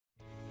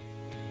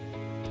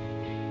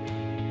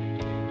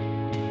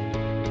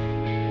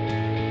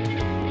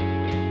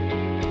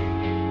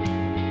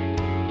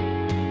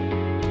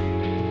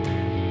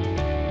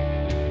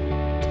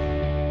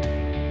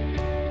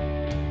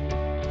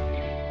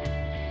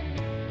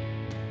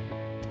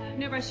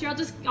No rush here.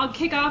 I'll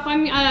kick off.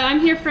 I'm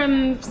here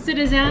from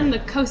CITiZAN, the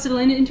Coastal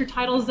and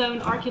Intertidal Zone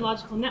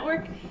Archaeological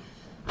Network.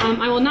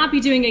 I will not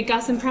be doing a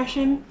Gus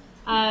impression,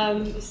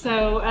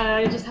 so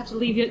I just have to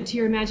leave it to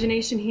your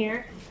imagination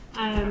here.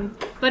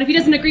 But if he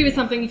doesn't agree with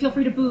something, feel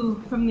free to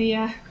boo from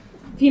the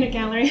peanut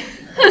gallery.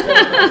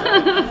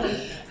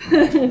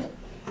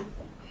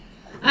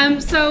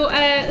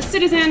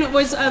 CITiZAN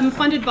was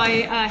funded by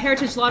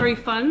Heritage Lottery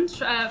Fund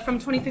from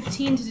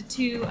 2015 to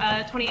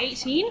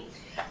 2018.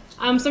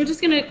 So I'm just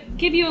going to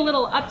give you a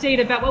little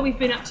update about what we've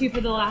been up to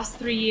for the last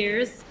 3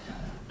 years.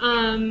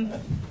 Some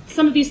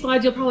of these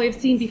slides you'll probably have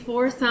seen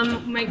before,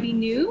 some might be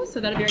new, so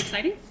that'll be very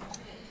exciting.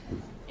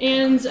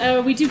 And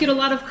we do get a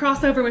lot of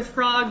crossover with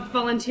Frog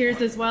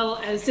volunteers as well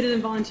as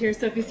CITiZAN volunteers,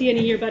 so if you see any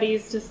of your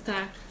buddies, just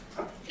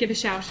give a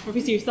shout, or if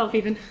you see yourself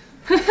even.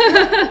 So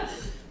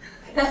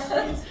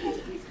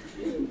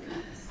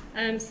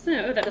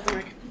that doesn't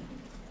work.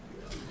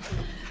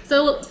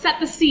 So we'll set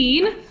the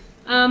scene.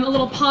 A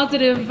little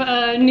positive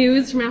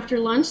news from after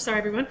lunch. Sorry,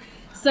 everyone.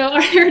 So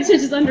our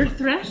heritage is under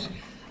threat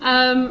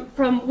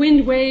from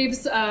wind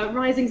waves,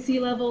 rising sea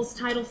levels,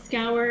 tidal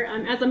scour.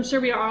 As I'm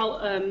sure we are all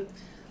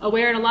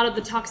aware, and a lot of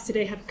the talks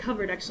today have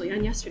covered, actually,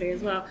 and yesterday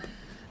as well.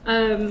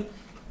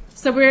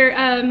 So we're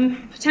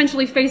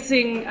potentially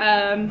facing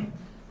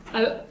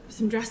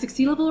some drastic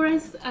sea level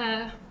rise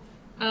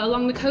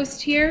along the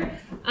coast here.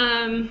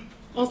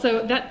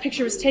 Also, that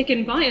picture was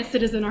taken by a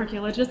CITiZAN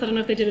archaeologist. I don't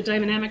know if they did a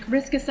dynamic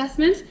risk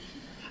assessment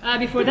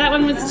before that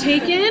one was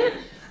taken,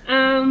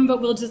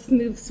 but we'll just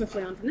move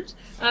swiftly on from it.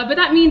 But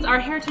that means our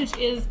heritage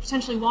is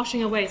potentially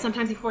washing away,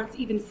 sometimes before it's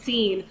even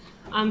seen.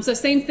 So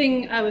same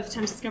thing with the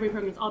Thames Discovery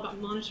Program. It's all about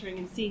monitoring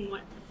and seeing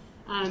what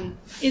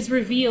is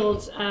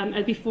revealed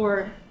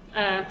before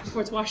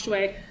it's washed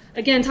away.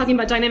 Again, talking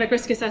about dynamic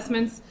risk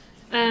assessments.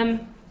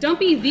 Don't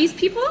be these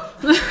people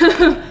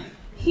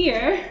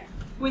here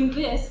when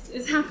this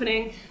is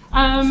happening.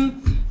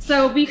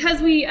 So because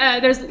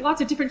there's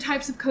lots of different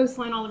types of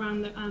coastline all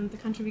around the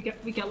country,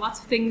 we get lots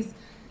of things,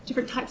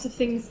 different types of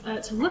things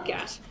to look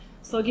at.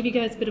 So I'll give you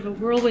guys a bit of a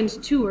whirlwind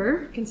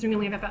tour, considering we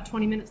only have about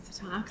 20 minutes to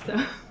talk. So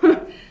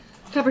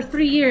cover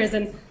 3 years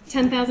and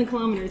 10,000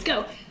 kilometers.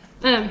 Go.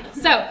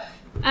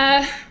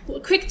 A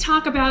quick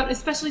talk about,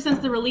 especially since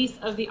the release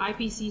of the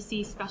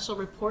IPCC special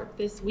report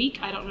this week.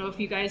 I don't know if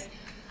you guys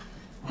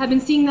have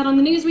been seeing that on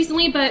the news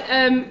recently, but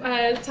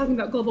talking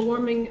about global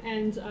warming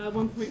and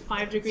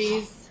 1.5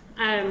 degrees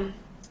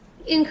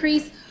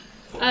increase.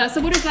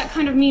 So what does that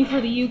kind of mean for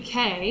the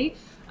UK?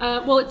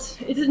 Well, it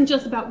isn't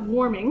just about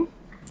warming.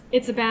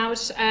 It's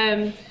about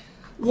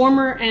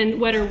warmer and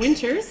wetter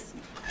winters,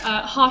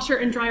 hotter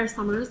and drier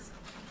summers,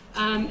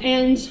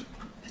 and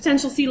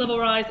potential sea level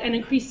rise and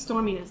increased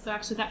storminess. So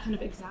actually that kind of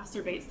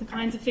exacerbates the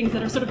kinds of things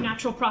that are sort of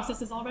natural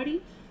processes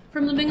already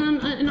from living on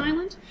an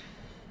island.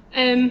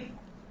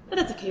 But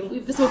that's okay,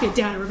 this will get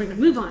down and we're going to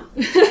move on.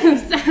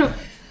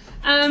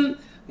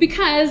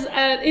 Because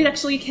it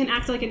actually can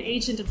act like an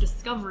agent of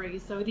discovery.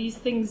 So these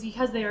things,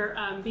 because they are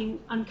being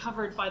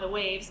uncovered by the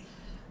waves,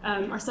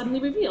 are suddenly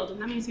revealed, and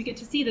that means we get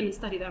to see them and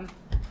study them.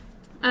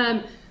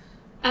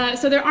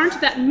 So there aren't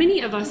that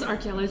many of us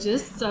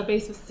archaeologists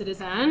based with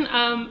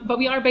CITiZAN, but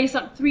we are based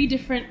on 3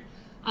 different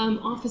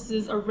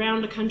offices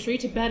around the country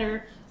to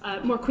better,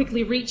 more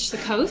quickly reach the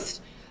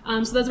coast.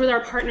 So those were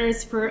our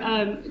partners for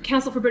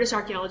Council for British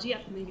Archaeology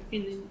up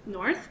in the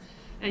north,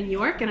 and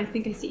York, and I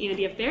think I see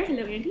Andy up there.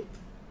 Hello, Andy.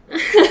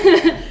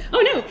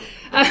 Oh no!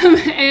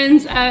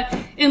 And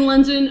in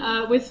London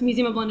with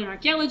Museum of London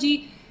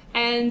Archaeology,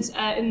 and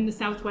in the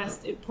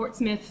southwest at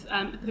Portsmouth,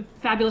 the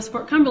fabulous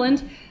Fort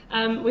Cumberland,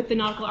 with the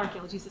Nautical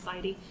Archaeology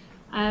Society.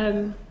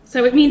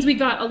 So it means we've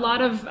got a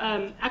lot of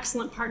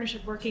excellent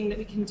partnership working that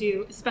we can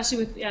do, especially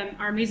with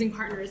our amazing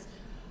partners.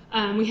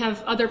 We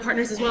have other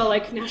partners as well,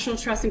 like National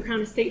Trust and Crown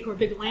Estate, who are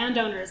big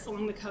landowners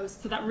along the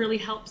coast, so that really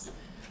helps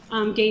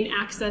gain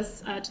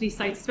access to these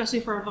sites, especially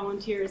for our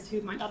volunteers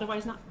who might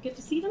otherwise not get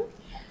to see them.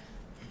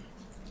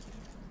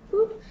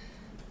 Boop.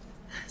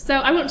 So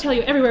I won't tell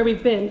you everywhere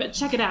we've been, but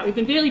check it out. We've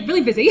been really,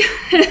 really busy.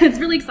 It's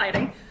really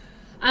exciting.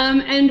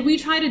 And we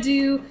try to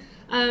do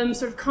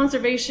sort of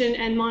conservation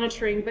and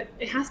monitoring, but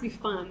it has to be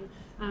fun,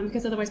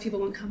 because otherwise people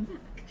won't come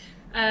back.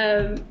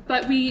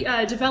 But we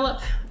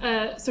develop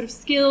sort of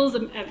skills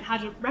of how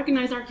to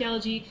recognize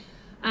archaeology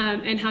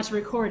and how to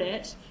record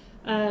it.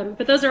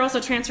 But those are also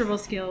transferable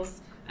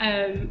skills.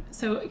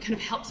 So it kind of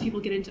helps people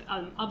get into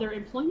other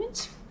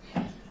employment.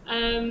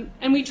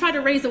 And we try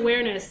to raise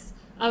awareness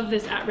of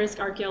this at-risk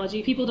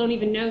archaeology. People don't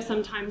even know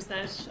sometimes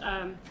that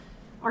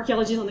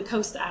archaeology is on the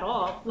coast at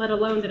all, let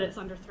alone that it's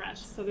under threat.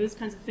 So those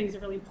kinds of things are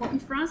really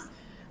important for us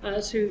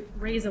to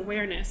raise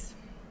awareness.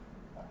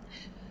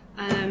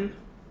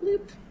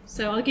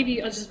 So I'll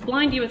just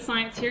blind you with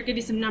science here, give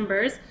you some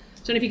numbers.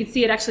 Don't know if you can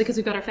see it actually because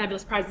we've got our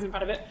fabulous prizes in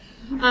front of it.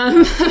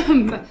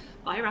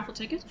 Buy a raffle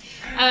ticket.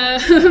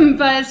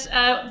 But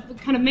the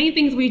kind of main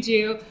things we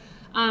do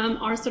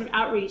are sort of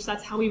outreach.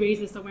 That's how we raise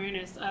this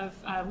awareness of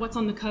what's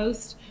on the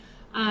coast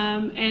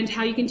and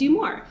how you can do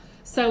more.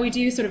 So we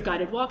do sort of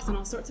guided walks and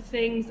all sorts of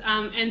things.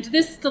 And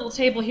this little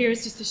table here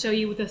is just to show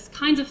you the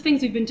kinds of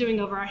things we've been doing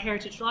over our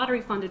Heritage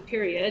Lottery funded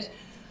period.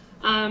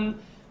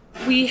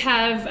 We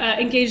have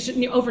engaged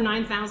over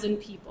 9,000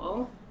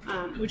 people,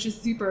 which is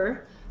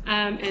super,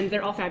 and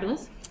they're all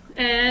fabulous.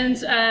 And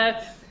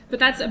but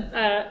that's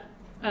a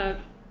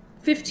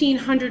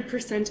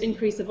 1,500%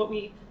 increase of what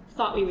we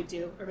thought we would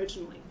do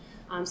originally.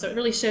 So it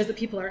really shows that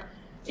people are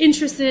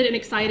interested and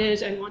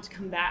excited and want to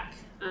come back,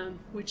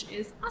 which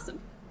is awesome.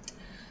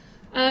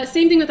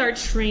 Same thing with our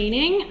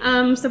training.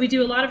 So we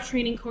do a lot of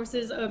training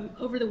courses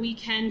over the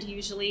weekend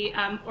usually,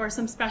 or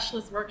some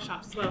specialist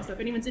workshops as well. So if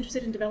anyone's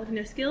interested in developing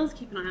their skills,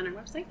 keep an eye on our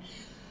website.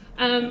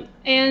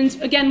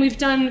 And again, we've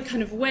done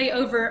kind of way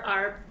over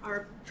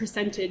our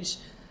percentage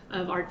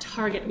of our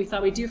target we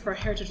thought we'd do for a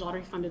Heritage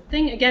Lottery funded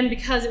thing. Again,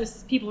 because it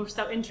was people were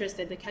so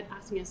interested, they kept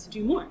asking us to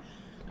do more,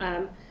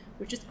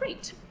 which is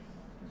great.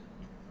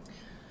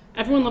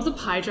 Everyone loves a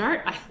pie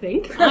chart, I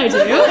think. I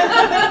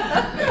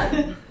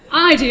do.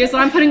 I do, so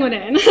I'm putting one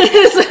in.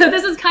 So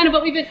this is kind of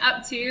what we've been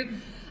up to.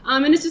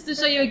 And it's just to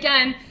show you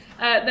again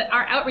that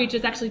our outreach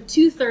is actually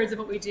 2/3 of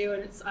what we do,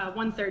 and it's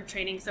 1/3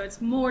 training. So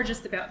it's more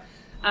just about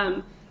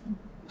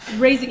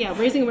raising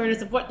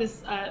awareness of what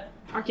this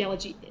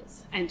archaeology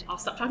is. And I'll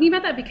stop talking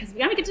about that because we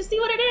gotta get to see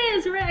what it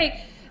is,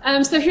 hooray!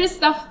 So here's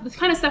the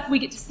kind of stuff we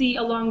get to see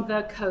along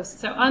the coast.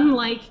 So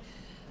unlike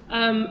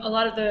a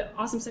lot of the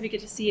awesome stuff you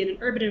get to see in an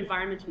urban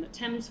environment on the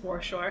Thames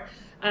foreshore,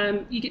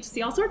 you get to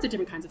see all sorts of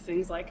different kinds of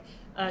things, like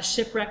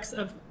shipwrecks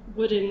of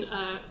wooden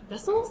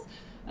vessels,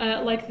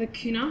 like the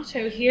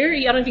Cunato here.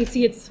 I don't even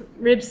see its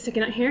ribs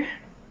sticking out here,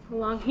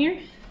 along here,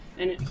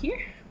 and here.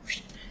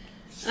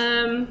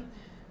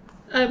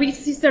 We get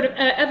to see sort of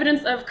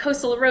evidence of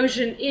coastal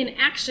erosion in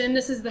action.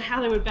 This is the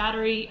Hatherwood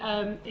Battery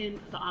in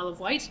the Isle of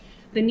Wight.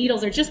 The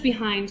needles are just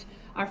behind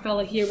our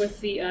fellow here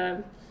with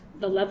the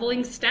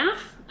leveling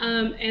staff.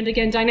 And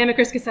again, dynamic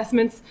risk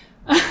assessments.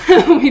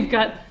 We've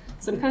got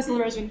some coastal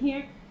erosion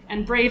here,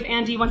 and brave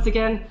Andy once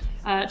again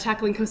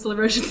tackling coastal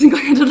erosion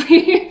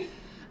single-handedly.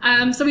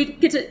 So it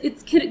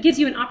gives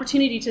you an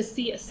opportunity to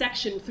see a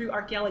section through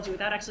archaeology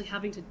without actually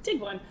having to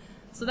dig one.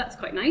 So that's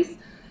quite nice.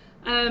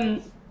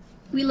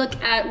 We look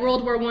at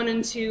World War I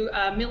and II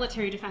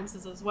military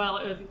defenses as well.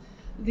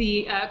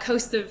 The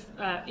coast of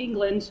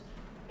England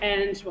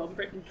and, well,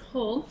 Britain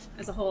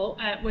as a whole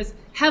was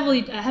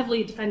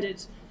heavily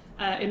defended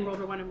in World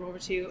War I and World War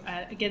II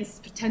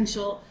against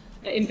potential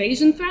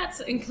invasion threats,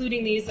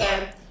 including these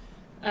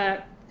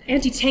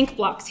anti-tank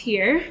blocks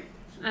here.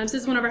 So this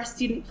is one of our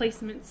student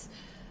placements,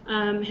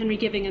 Henry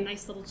giving a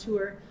nice little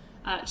tour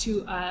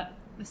to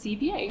the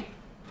CBA.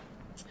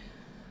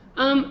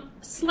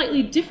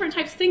 Slightly different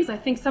types of things. I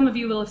think some of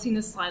you will have seen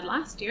this slide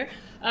last year.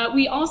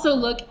 We also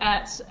look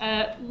at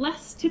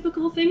less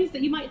typical things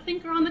that you might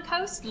think are on the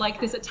coast, like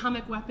this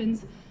atomic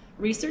weapons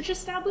research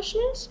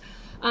establishment.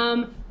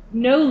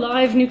 No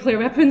live nuclear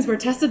weapons were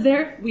tested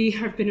there. We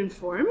have been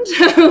informed,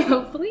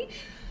 hopefully.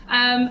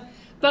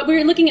 But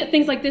we're looking at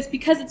things like this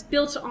because it's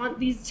built on,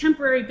 these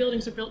temporary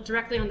buildings are built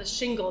directly on the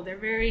shingle. They're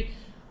very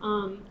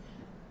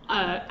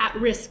at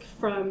risk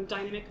from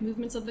dynamic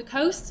movements of the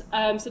coast.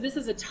 So this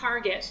is a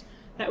target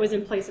that was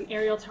in place, an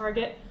aerial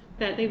target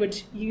that they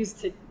would use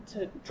to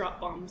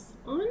drop bombs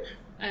on.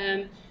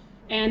 And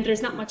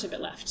there's not much of it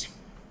left,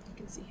 you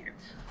can see here.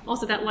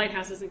 Also, that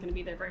lighthouse isn't going to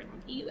be there very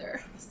long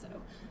either, so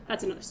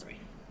that's another story.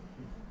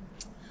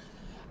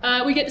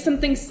 We get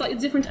something slightly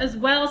different as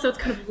well, so it's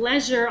kind of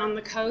leisure on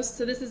the coast.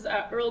 So this is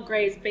Earl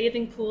Grey's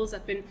bathing pools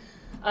up in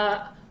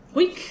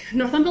Hoyk,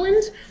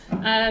 Northumberland.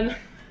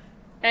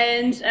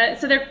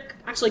 So they're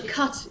actually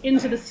cut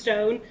into the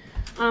stone,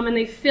 and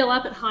they fill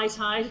up at high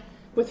tide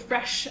with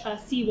fresh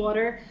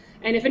seawater.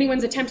 And if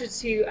anyone's attempted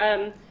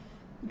to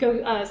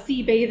go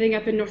sea bathing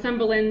up in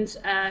Northumberland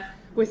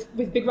with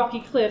big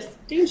rocky cliffs,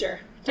 danger.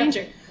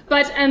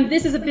 But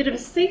this is a bit of a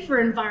safer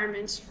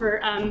environment for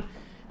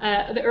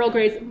the Earl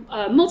Grey's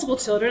multiple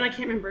children. I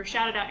can't remember.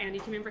 Shout it out, Andy.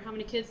 Can you remember how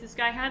many kids this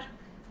guy had?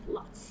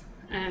 Lots.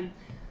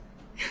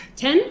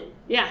 10?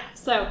 Yeah.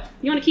 So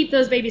you want to keep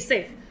those babies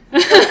safe.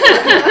 And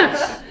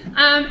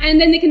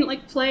then they can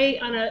like play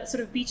on a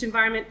sort of beach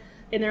environment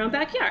in their own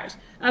backyard.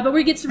 But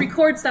we get to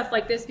record stuff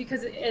like this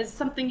because it is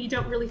something you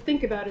don't really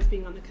think about as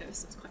being on the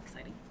coast. It's quite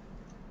exciting.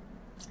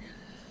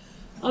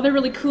 Other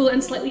really cool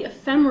and slightly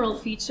ephemeral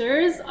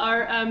features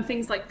are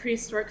things like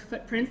prehistoric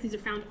footprints. These are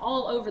found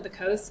all over the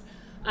coast.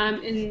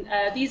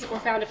 These were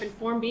found up in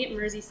Formby at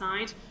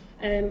Merseyside.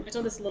 I don't know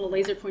if this little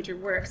laser pointer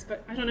works,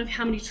 but I don't know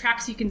how many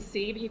tracks you can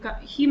see, but you've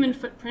got human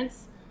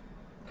footprints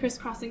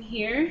crisscrossing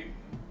here,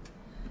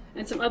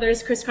 and some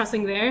others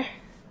crisscrossing there.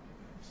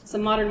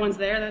 Some modern ones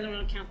there, I don't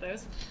want to count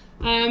those.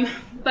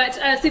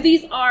 So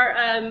these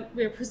are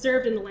they're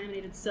preserved in the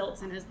laminated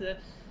silts, and as the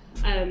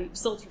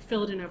silts are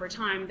filled in over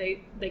time,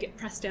 they get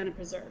pressed down and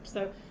preserved.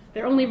 So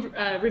they're only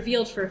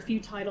revealed for a few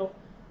tidal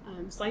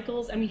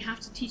cycles, and we have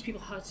to teach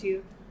people how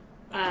to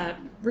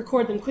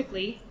record them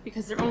quickly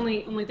because they're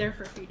only there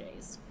for a few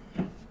days.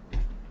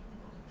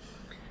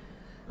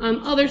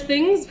 Other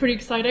things, pretty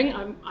exciting.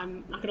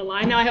 I'm not gonna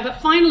lie. Now I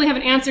finally have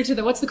an answer to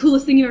the "what's the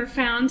coolest thing you ever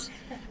found"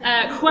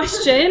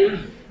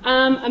 question.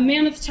 A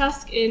mammoth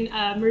tusk in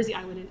Mersey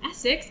Island in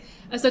Essex.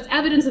 So it's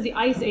evidence of the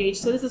Ice Age.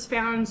 So this is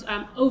found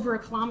over a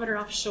kilometer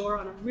offshore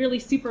on a really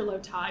super low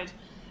tide.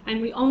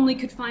 And we only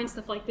could find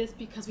stuff like this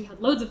because we had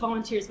loads of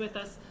volunteers with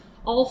us,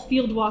 all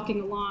field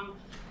walking along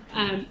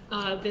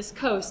this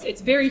coast.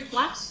 It's very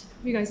flat.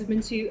 You guys have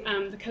been to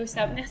the coast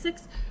out in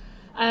Essex.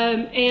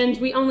 And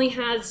we only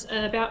had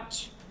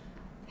about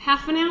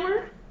half an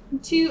hour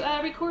to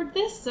record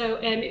this. So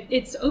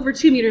it's over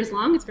 2 meters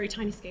long. It's a very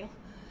tiny scale.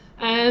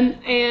 And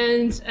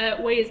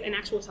weighs an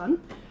actual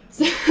ton.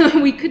 So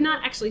we could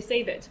not actually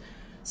save it.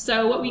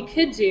 So what we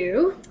could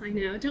do, I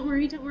know, don't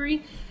worry.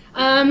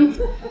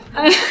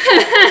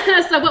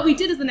 So what we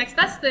did is the next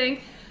best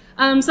thing.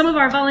 Some of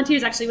our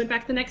volunteers actually went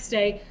back the next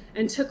day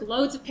and took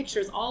loads of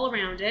pictures all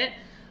around it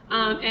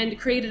and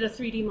created a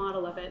 3D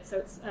model of it. So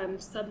it's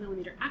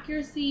sub-millimeter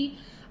accuracy.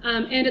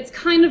 And it's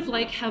kind of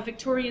like how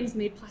Victorians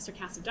made plaster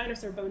casts of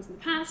dinosaur bones in the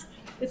past.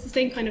 It's the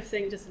same kind of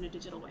thing, just in a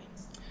digital way.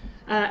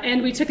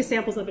 And we took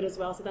samples of it as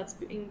well, so that's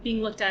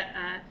being looked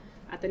at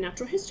the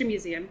Natural History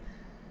Museum.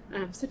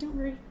 So don't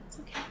worry, it's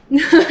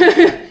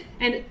okay.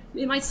 And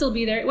it might still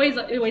be there. It weighs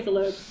a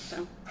load,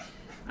 so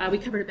we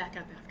covered it back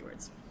up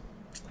afterwards.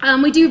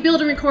 We do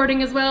build a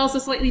recording as well, so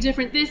slightly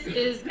different. This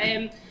is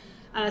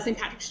St.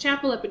 Patrick's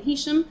Chapel up in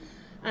Heysham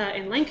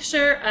in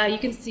Lancashire. You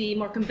can see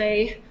Morecambe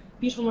Bay,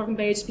 beautiful Morecambe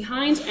Bay just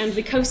behind, and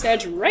the coast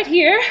edge right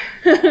here.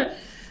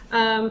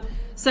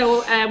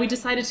 So we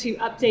decided to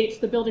update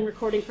the building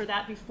recording for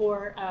that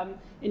before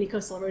any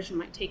coastal erosion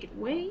might take it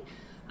away.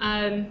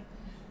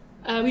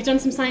 We've done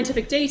some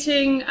scientific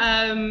dating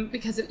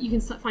because you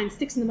can find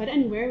sticks in the mud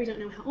anywhere. We don't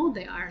know how old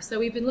they are. So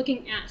we've been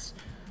looking at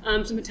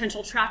some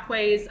potential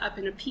trackways up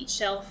in a peat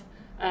shelf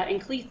in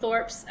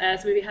Cleethorpes.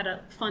 So we had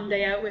a fun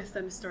day out with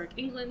Historic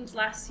England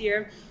last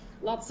year.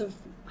 Lots of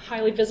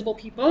highly visible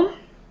people.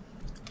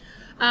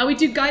 We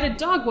do guided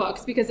dog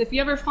walks because if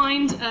you ever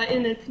find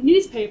in a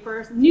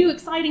newspaper, new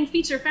exciting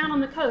feature found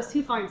on the coast,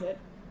 who finds it?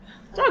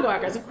 Dog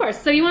walkers, of course.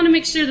 So you want to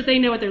make sure that they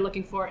know what they're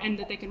looking for and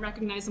that they can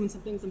recognize when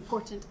something's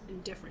important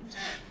and different.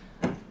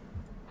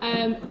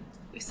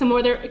 Some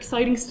other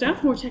exciting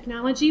stuff, more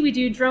technology. We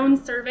do drone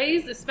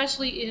surveys,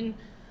 especially in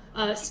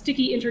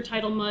sticky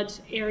intertidal mud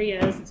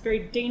areas. It's very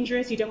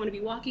dangerous. You don't want to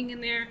be walking in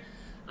there.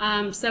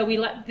 So we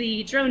let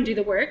the drone do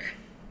the work.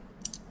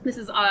 This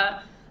is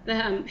the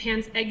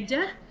Hans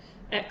Egde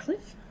at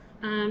Cliff.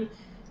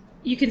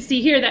 You can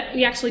see here that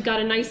we actually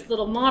got a nice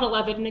little model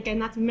of it, and again,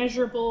 that's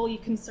measurable. You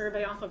can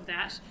survey off of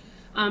that.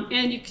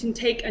 And you can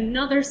take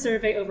another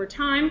survey over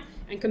time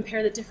and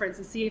compare the difference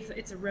and see if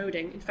it's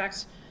eroding. In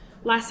fact,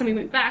 last time we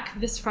went back,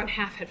 this front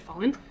half had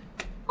fallen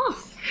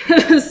off,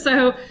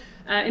 so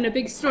in a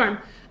big storm.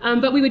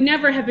 But we would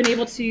never have been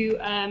able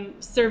to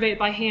survey it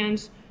by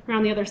hand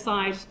around the other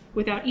side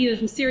without either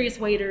some serious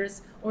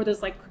waders or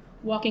those like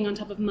walking on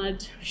top of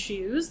mud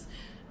shoes.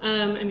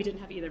 And we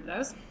didn't have either of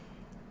those.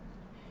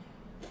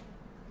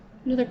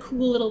 Another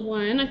cool little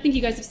one. I think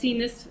you guys have seen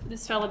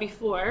this fella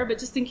before, but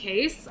just in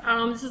case,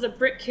 this is a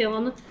brick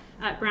kiln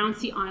at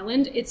Brownsea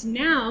Island. It's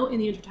now in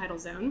the intertidal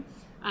zone.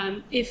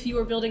 If you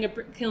were building a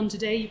brick kiln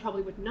today, you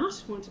probably would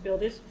not want to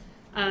build it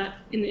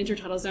in the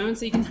intertidal zone.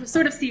 So you can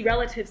sort of see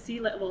relative sea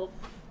level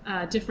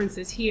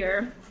differences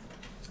here.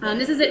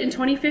 This is it in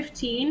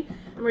 2015,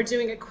 and we're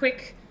doing a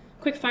quick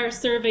fire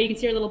survey. You can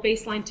see our little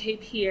baseline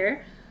tape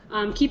here.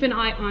 Keep an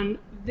eye on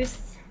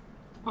this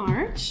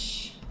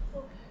arch,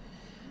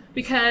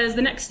 because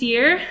the next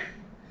year,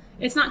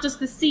 it's not just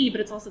the sea,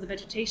 but it's also the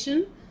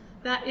vegetation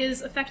that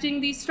is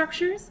affecting these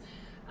structures.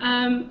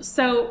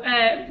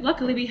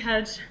 Luckily we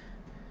had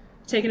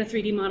taken a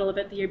 3D model of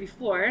it the year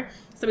before,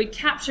 so we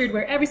captured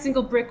where every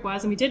single brick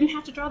was, and we didn't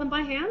have to draw them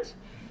by hand.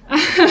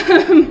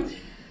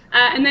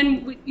 And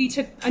then we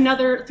took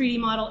another 3D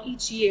model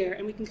each year,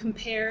 and we can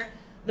compare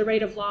the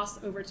rate of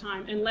loss over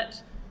time and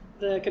let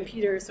the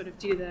computer sort of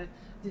do the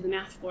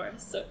math for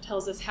us. So it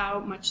tells us how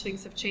much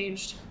things have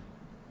changed.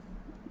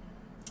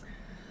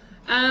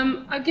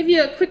 I'll give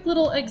you a quick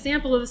little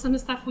example of some of the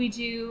stuff we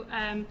do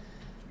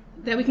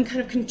that we can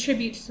kind of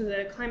contribute to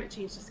the climate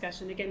change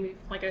discussion. Again,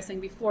 like I was saying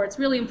before, it's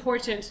really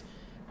important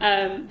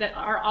that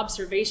our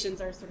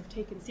observations are sort of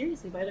taken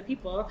seriously by other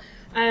people.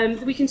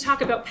 We can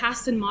talk about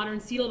past and modern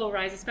sea level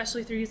rise,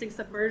 especially through using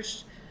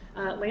submerged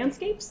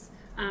landscapes.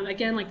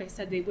 Again, like I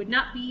said, they would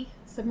not be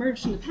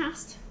submerged in the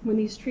past when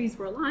these trees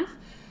were alive.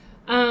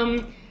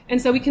 And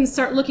so we can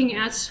start looking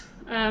at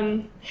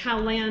how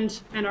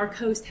land and our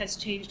coast has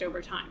changed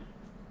over time.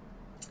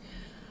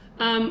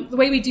 The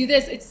way we do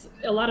this, it's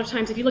a lot of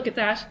times, if you look at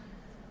that,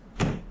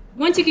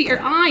 once you get your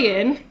eye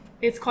in,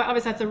 it's quite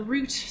obvious that's a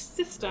root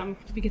system.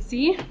 If you can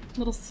see,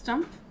 little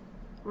stump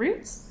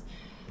roots.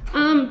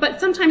 But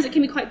sometimes it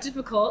can be quite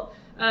difficult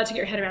to get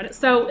your head around it.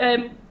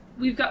 So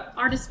we've got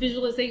artist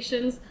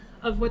visualizations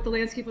of what the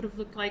landscape would have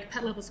looked like.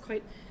 Pet level is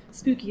quite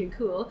spooky and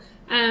cool.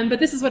 But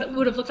this is what it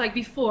would have looked like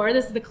before.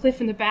 This is the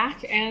cliff in the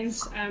back and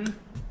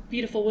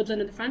beautiful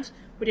woodland in the front.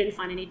 We didn't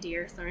find any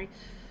deer, sorry.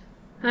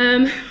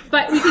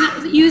 But we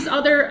can use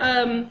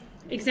other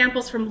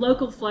examples from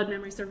local flood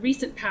memories, so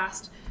recent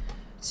past,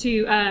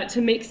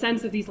 to make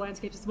sense of these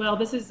landscapes as well.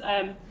 This is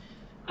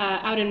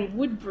out in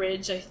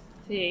Woodbridge, I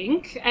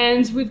think,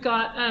 and we've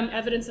got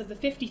evidence of the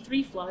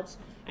 53 floods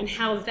and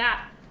how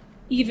that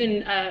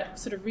even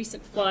sort of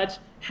recent flood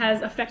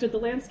has affected the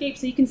landscape.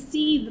 So you can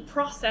see the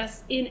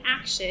process in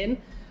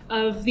action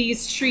of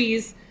these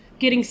trees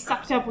getting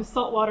sucked up with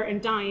salt water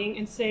and dying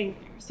and staying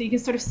there. So you can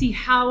sort of see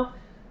how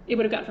it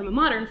would have gotten from a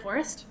modern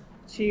forest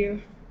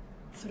to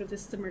sort of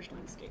this submerged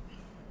landscape,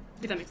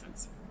 if that makes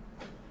sense.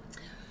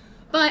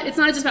 But it's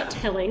not just about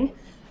telling,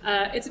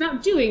 it's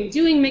about doing.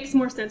 Doing makes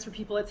more sense for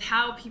people. It's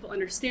how people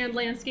understand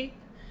landscape.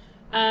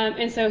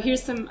 And so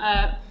here's some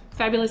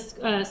fabulous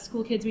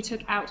school kids we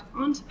took out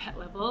onto pet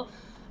level.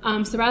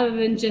 So rather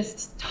than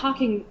just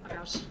talking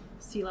about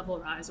sea level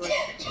rise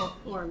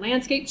or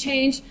landscape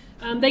change,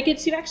 they get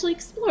to actually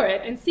explore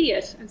it and see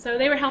it. And so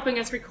they were helping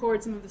us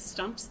record some of the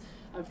stumps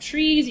of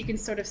trees. You can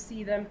sort of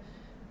see them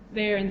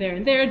there and there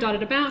and there,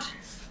 dotted about.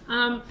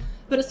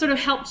 But it sort of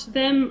helped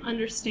them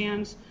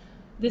understand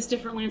this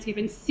different landscape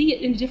and see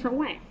it in a different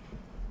way.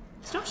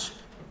 Josh.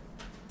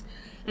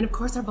 And of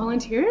course, our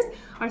volunteers,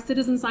 our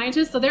citizen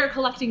scientists, so they're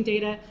collecting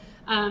data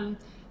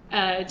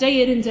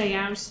day in and day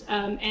out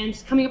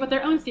and coming up with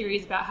their own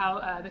theories about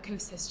how the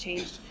coast has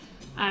changed.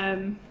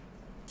 And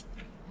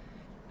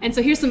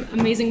so here's some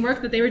amazing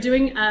work that they were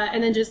doing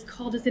and then just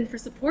called us in for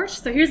support.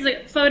 So here's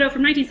a photo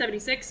from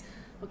 1976.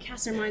 We'll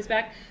cast our minds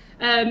back.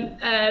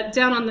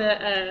 Down on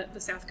the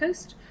south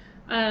coast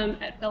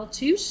at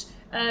Beltouche.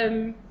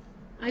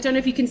 I don't know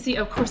if you can see,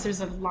 of course there's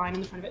a line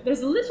in the front of it.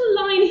 There's a little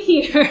line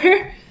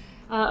here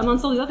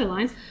amongst all these other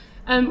lines.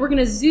 We're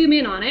gonna zoom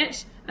in on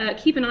it,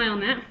 keep an eye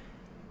on that.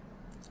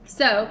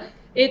 So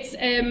it's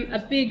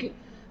a big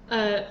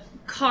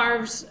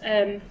carved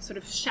sort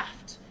of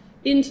shaft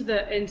into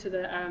the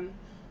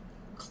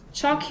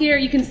chalk here.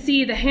 You can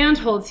see the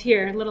handholds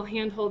here, little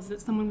handholds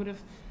that someone would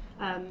have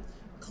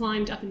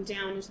climbed up and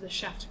down into the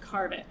shaft to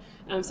carve it.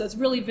 So it's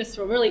really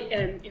visceral, really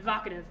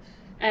evocative.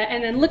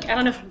 And then look, I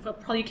don't know if, well,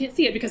 probably you can't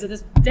see it because of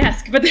this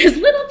desk, but there's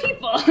little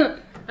people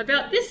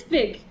about this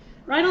big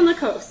right on the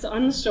coast,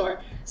 on the shore.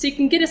 So you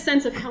can get a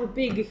sense of how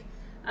big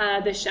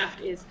this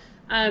shaft is.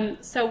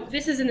 So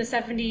this is in the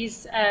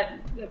 70s,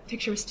 the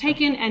picture was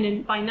taken,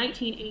 and by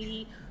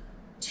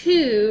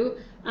 1982,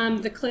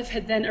 the cliff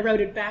had then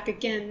eroded back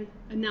again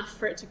enough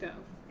for it to go.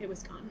 It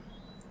was gone.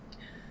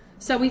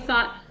 So we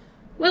thought,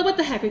 well, what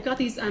the heck, we've got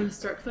these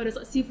historic photos,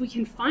 let's see if we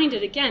can find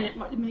it again. It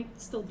might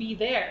still be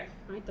there,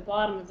 right, the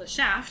bottom of the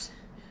shaft.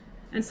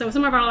 And so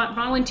some of our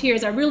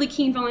volunteers, our really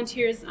keen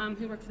volunteers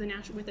who work for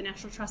with the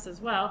National Trust as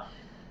well,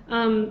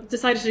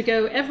 decided to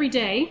go every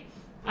day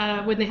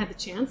when they had the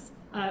chance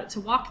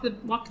to walk the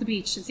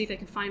beach and see if they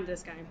could find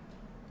this guy.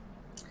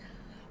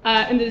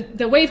 And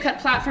the wave cut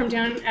platform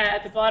down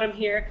at the bottom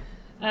here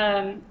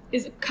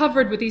is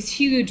covered with these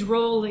huge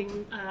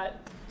rolling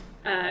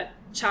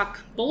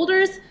chalk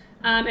boulders.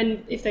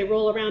 And if they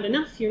roll around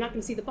enough, you're not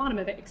going to see the bottom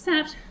of it,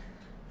 except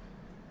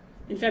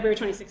in February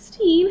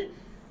 2016,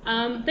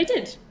 they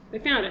did. They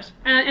found it.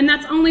 And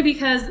that's only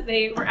because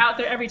they were out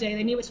there every day.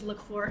 They knew what to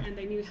look for, and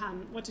they knew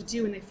what to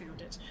do when they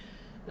found it.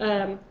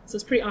 So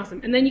it's pretty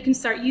awesome. And then you can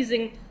start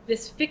using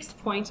this fixed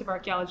point of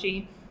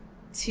archaeology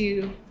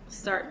to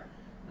start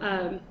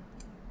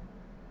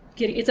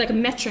it's like a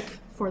metric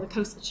for the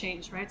coastal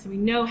change, right? So we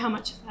know how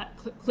much that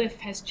cliff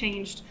has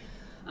changed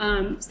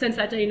since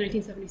that day in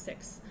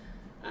 1976.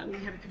 We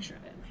have a picture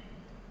of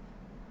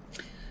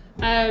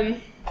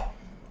it.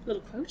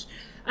 Little quote.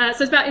 So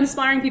it's about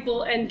inspiring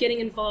people and getting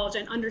involved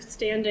and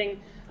understanding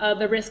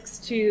the risks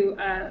to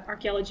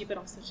archaeology, but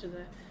also to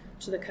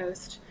the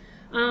coast.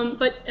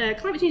 But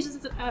climate change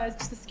is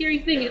just a scary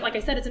thing. Like I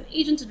said, it's an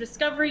agent of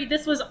discovery.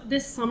 This was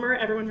this summer.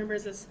 Everyone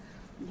remembers this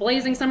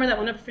blazing summer that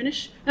will never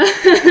finish.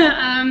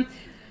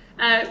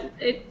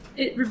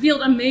 It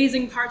revealed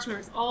amazing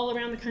parchments all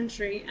around the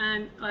country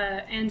and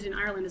in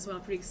Ireland as well.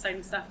 Pretty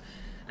exciting stuff.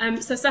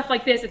 So stuff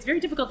like this, it's very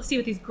difficult to see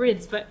with these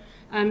grids, but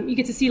you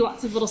get to see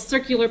lots of little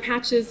circular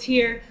patches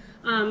here.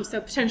 So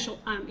potential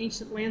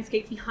ancient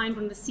landscape behind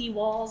one of the sea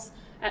walls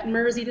at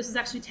Mersey. This was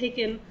actually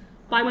taken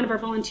by one of our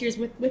volunteers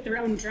with their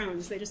own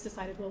drones. They just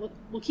decided, well,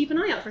 we'll keep an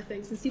eye out for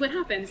things and see what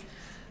happens.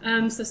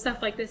 So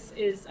stuff like this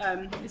is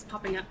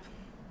popping up.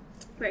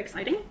 Very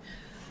exciting.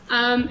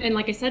 And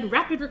like I said,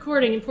 rapid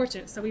recording,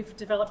 important. So we've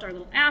developed our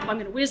little app. I'm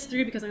going to whiz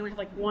through because I only have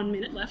like 1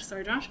 minute left.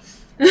 Sorry, Josh.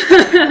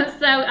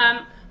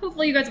 So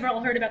hopefully you guys have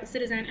all heard about the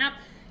CITiZAN app.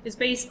 It's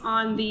based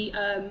on the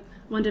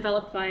one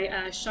developed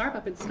by Sharp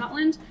up in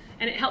Scotland.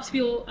 And it helps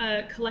people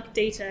collect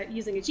data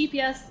using a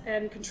GPS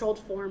and controlled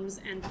forms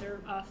and their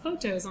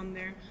photos on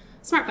their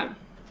smartphone.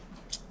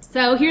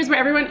 So here's where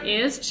everyone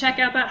is. Check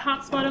out that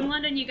hotspot in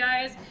London, you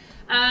guys.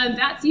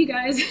 That's you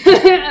guys.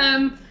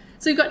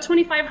 So we've got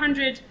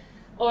 2,500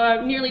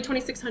 or nearly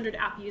 2,600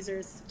 app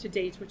users to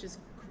date, which is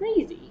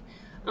crazy.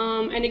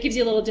 And it gives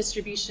you a little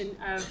distribution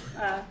of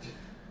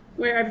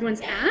where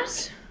everyone's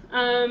at.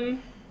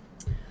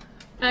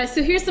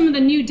 So here's some of the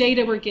new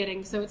data we're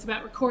getting. So it's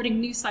about recording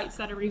new sites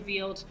that are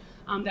revealed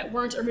that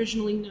weren't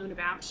originally known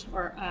about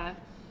or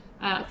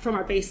from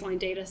our baseline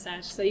data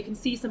set. So you can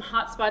see some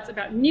hotspots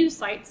about new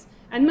sites,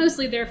 and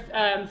mostly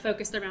they're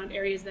focused around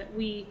areas that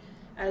we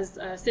as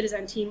a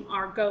CITiZAN team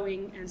are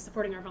going and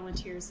supporting our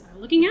volunteers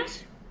looking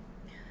at.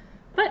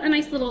 But a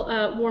nice little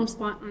warm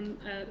spot on,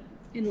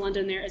 in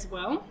London there as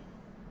well.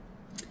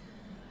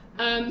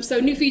 So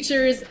new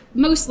features,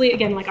 mostly,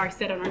 again, like I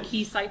said, on our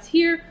key sites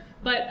here,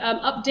 but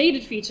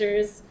updated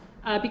features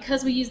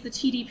because we use the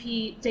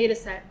TDP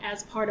dataset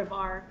as part of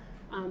our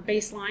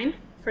baseline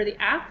for the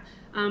app.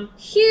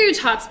 Huge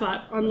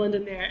hotspot on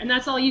London there, and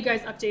that's all you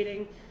guys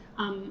updating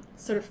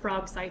sort of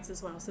frog sites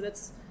as well. So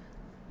that's,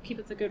 keep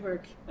up the good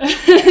work.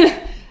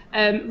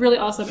 Really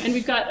awesome. And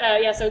we've got,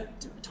 yeah, so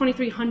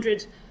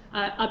 2,300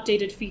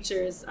 updated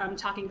features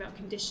talking about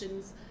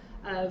conditions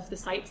of the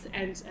sites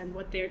and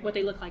what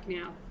they look like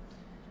now.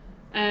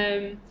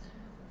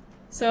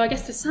 So I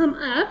guess to sum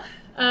up,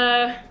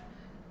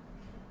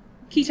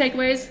 key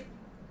takeaways.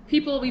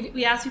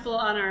 We asked people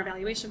on our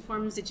evaluation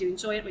forums, did you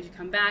enjoy it? Would you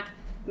come back?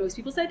 Most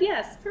people said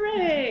yes.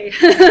 Hooray!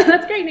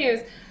 That's great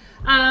news.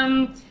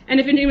 And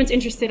if anyone's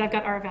interested, I've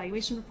got our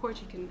evaluation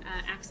report. You can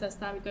access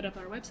that. We've got it up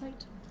on our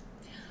website.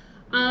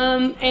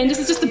 And this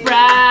is just a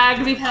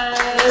brag because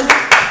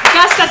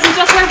Gus doesn't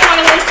just wear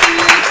boiler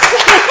suits.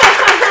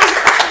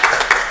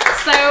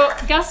 So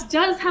Gus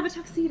does have a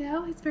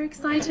tuxedo. It's very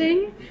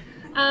exciting.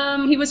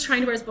 He was trying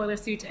to wear his boiler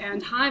suit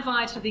and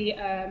high-five to the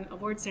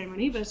award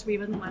ceremony, but we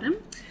wouldn't let him.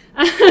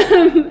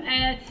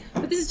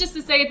 But this is just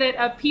to say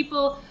that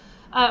people,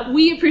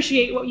 we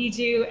appreciate what you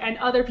do, and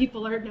other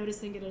people are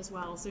noticing it as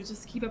well. So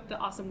just keep up the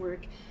awesome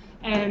work.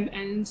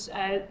 And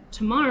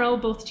tomorrow,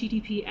 both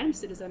TDP and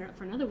CITiZAN are up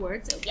for another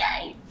award. So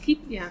yay!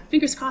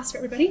 Fingers crossed for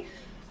everybody.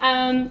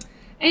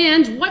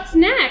 And what's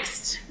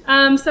next?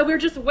 So we're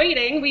just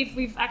waiting.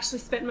 We've actually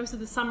spent most of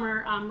the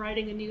summer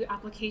writing a new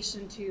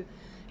application to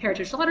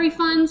Heritage Lottery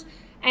Fund,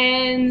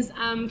 and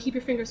keep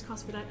your fingers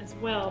crossed for that as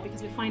well,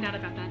 because we find out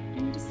about that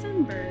in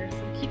December.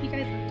 So keep you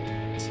guys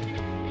updated.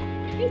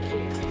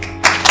 Thank you.